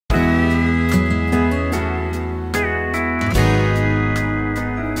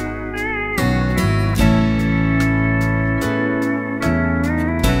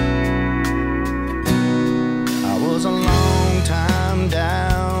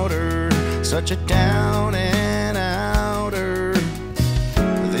such a down and outer.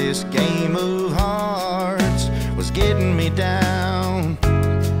 This game of hearts was getting me down.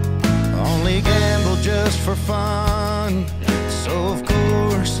 Only gamble just for fun, so of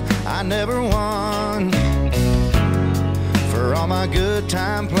course I never won. For all my good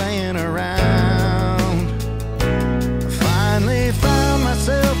time playing around, I finally found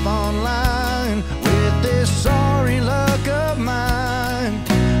myself online with this sorry luck of mine.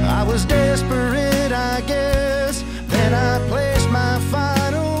 I was desperate, I guess, then I placed my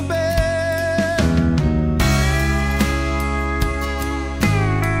final bet.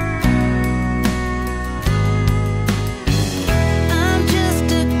 I'm just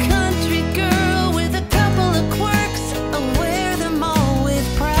a country girl with a couple of quirks. I wear them all with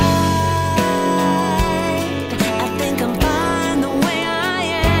pride. I think I'm fine the way I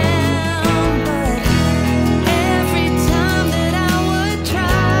am, but every time that I would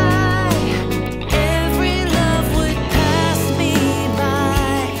try, every love would pass me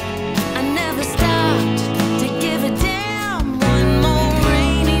by. I never stopped to give a damn. One more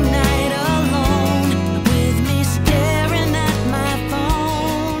rainy night alone, with me staring at my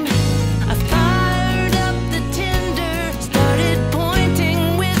phone. I fired up the Tinder, started pointing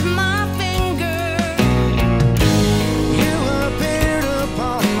with my finger. You appeared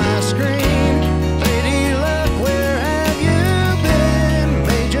upon my screen. Lady luck, where have you been?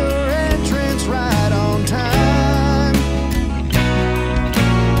 Made your entrance right on time.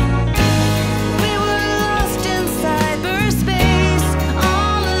 We were lost in cyberspace,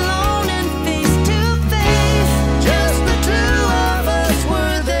 all alone and face to face. Just the two of us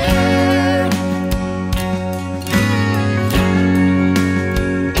were there.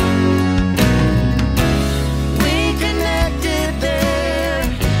 We connected there.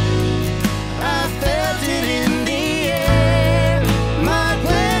 I felt it in the air. My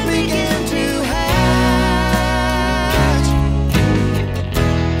plan began to hatch.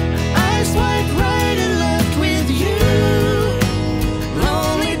 I swiped right and left with you.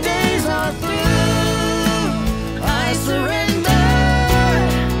 Lonely days are through. I surrender.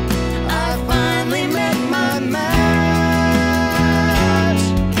 I finally met my match.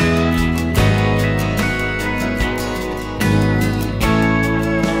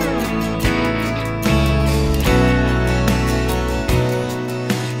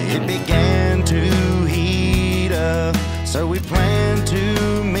 It began to heat up, so we planned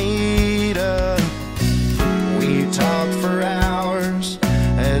to meet up. We talked for hours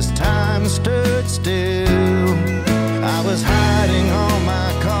as time stood still. I was hiding all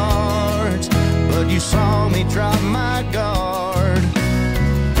my cards, but you saw me drop my guard.